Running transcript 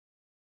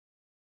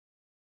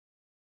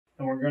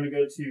And we're going to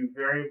go to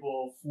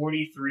variable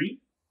 43.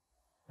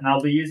 And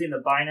I'll be using the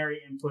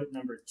binary input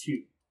number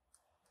 2.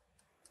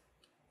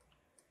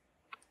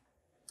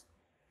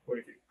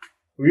 43.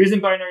 We're using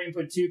binary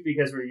input 2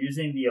 because we're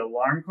using the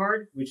alarm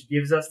card, which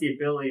gives us the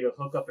ability to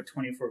hook up a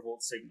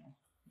 24-volt signal.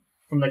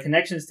 From the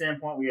connection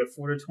standpoint, we have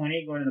 4 to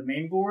 20 going to the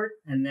main board,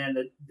 and then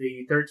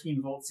the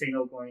 13-volt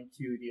signal going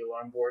to the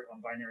alarm board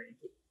on binary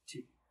input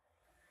 2,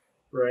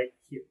 right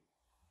here.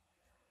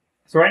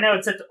 So right now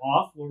it's set to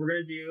off. What we're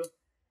going to do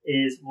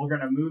is we're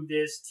going to move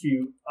this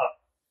to up.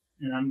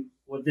 And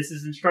what this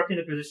is instructing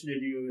the position to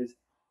do is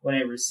when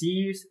it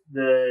receives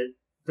the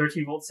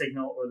 13-volt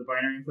signal or the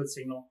binary input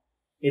signal,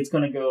 it's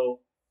going to go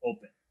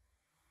open.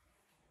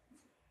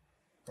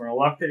 We're going to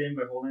lock that in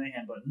by holding the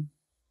hand button.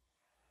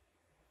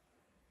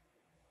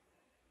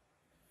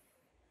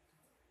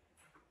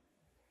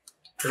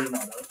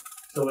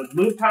 So with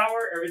loop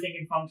power, everything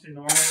can function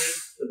normally.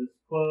 So this is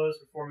closed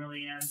for 4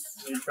 milliamps,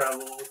 wind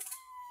travel,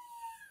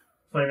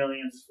 20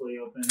 milliamps is fully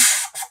open.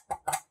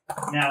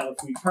 Now,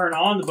 if we turn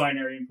on the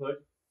binary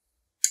input,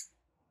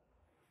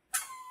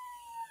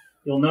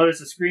 you'll notice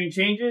the screen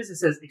changes. It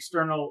says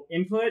external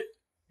input,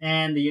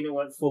 and the unit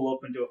went full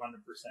open to 100%,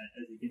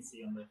 as you can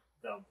see on the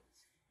valve.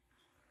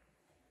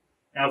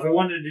 Now, if we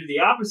wanted to do the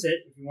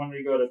opposite, if we wanted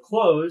to go to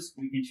close,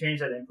 we can change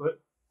that input.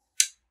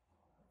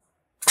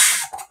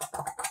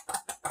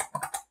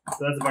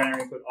 So that's the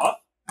binary input off,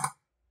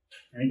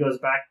 and it goes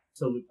back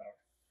to loop power.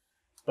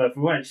 But if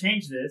we want to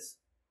change this,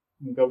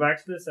 we can go back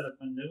to the setup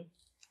window.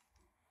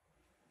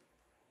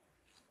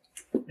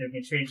 And we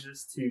can change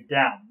this to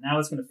down. Now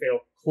it's going to fail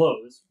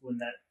close when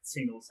that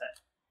signal is set.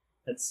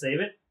 Let's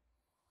save it.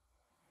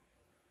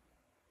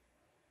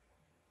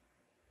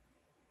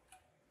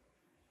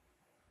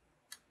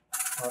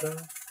 Auto.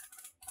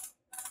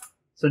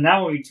 So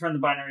now when we turn the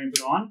binary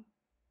input on,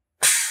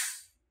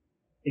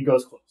 it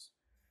goes close.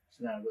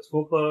 So now it goes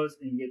full close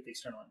and you get the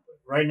external input.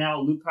 Right now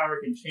loop power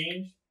can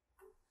change,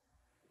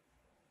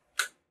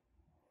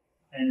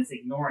 and it's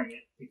ignoring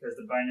it because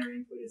the binary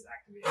input is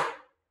activated.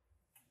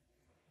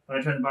 When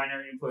I turn the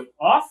binary input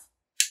off,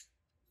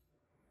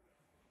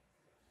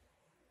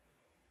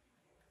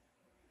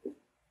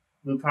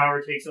 loop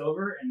power takes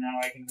over, and now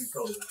I can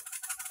control it.